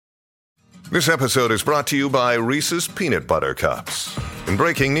This episode is brought to you by Reese's Peanut Butter Cups. In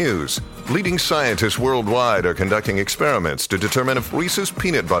breaking news, leading scientists worldwide are conducting experiments to determine if Reese's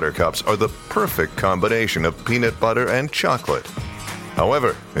Peanut Butter Cups are the perfect combination of peanut butter and chocolate.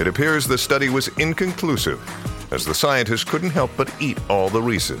 However, it appears the study was inconclusive, as the scientists couldn't help but eat all the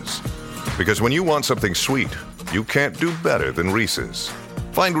Reese's. Because when you want something sweet, you can't do better than Reese's.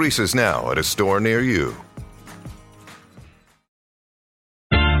 Find Reese's now at a store near you.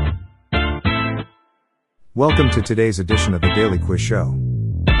 Welcome to today's edition of the Daily Quiz Show.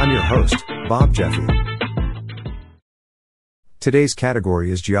 I'm your host, Bob Jeffy. Today's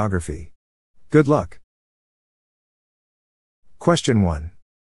category is Geography. Good luck. Question 1.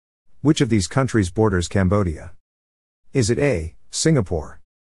 Which of these countries borders Cambodia? Is it A, Singapore,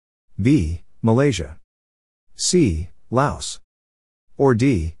 B, Malaysia, C, Laos, or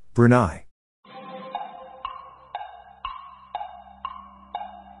D, Brunei?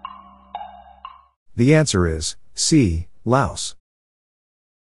 The answer is C, Laos.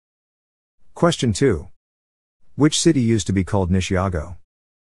 Question 2. Which city used to be called Nishiago?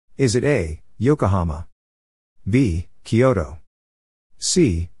 Is it A, Yokohama, B, Kyoto,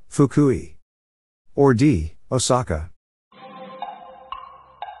 C, Fukui, or D, Osaka?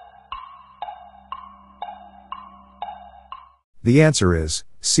 The answer is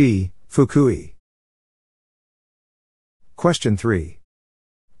C, Fukui. Question 3.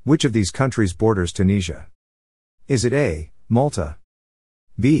 Which of these countries borders Tunisia? Is it A, Malta,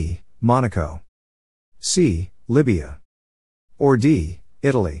 B, Monaco, C, Libya, or D,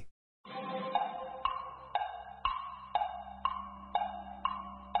 Italy?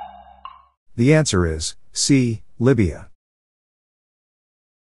 The answer is C, Libya.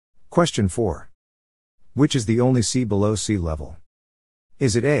 Question 4. Which is the only sea below sea level?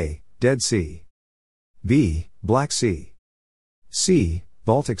 Is it A, Dead Sea, B, Black Sea, C,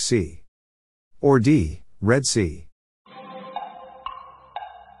 Baltic Sea, or D, Red Sea?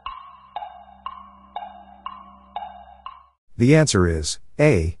 The answer is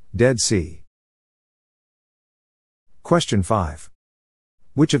A, Dead Sea. Question 5.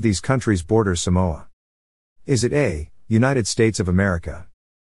 Which of these countries borders Samoa? Is it A, United States of America,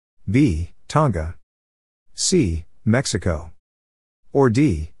 B, Tonga, C, Mexico, or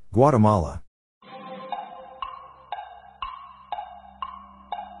D, Guatemala?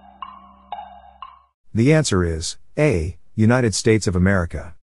 The answer is A, United States of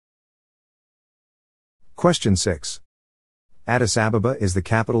America. Question 6. Addis Ababa is the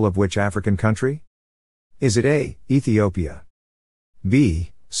capital of which African country? Is it A, Ethiopia,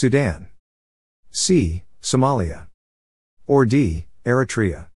 B, Sudan, C, Somalia, or D,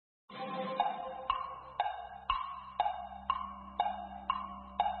 Eritrea?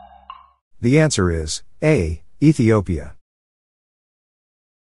 The answer is A, Ethiopia.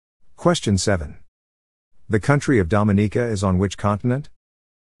 Question 7. The country of Dominica is on which continent?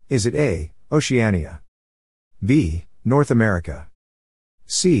 Is it A, Oceania, B, North America,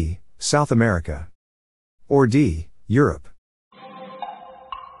 C, South America, or D, Europe?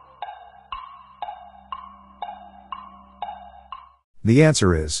 The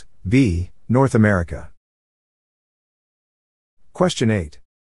answer is B, North America. Question 8.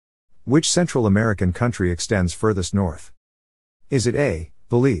 Which Central American country extends furthest north? Is it A,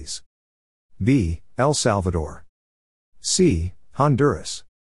 Belize, B, El Salvador, C, Honduras,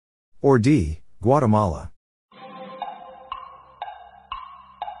 or D, Guatemala?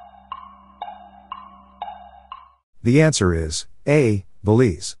 The answer is A,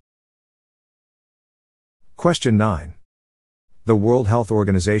 Belize. Question 9. The World Health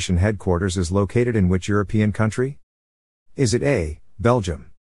Organization headquarters is located in which European country? Is it A,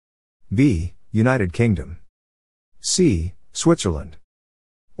 Belgium, B, United Kingdom, C, Switzerland,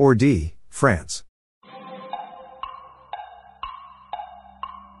 or D, France?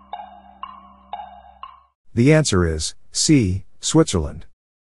 The answer is C, Switzerland.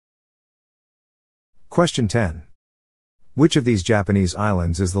 Question 10. Which of these Japanese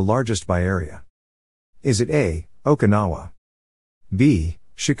islands is the largest by area? Is it A, Okinawa, B,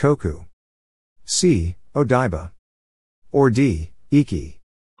 Shikoku, C, Odaiba, or D, Iki?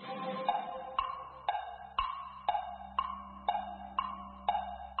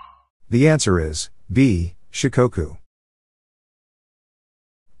 The answer is B, Shikoku.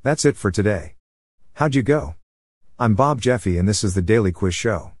 That's it for today. How'd you go? I'm Bob Jeffy and this is the Daily Quiz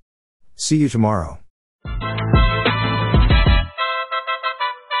Show. See you tomorrow.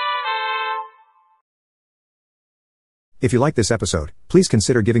 If you like this episode, please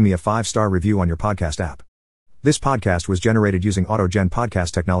consider giving me a 5-star review on your podcast app. This podcast was generated using AutoGen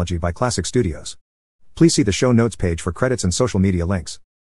podcast technology by Classic Studios. Please see the show notes page for credits and social media links.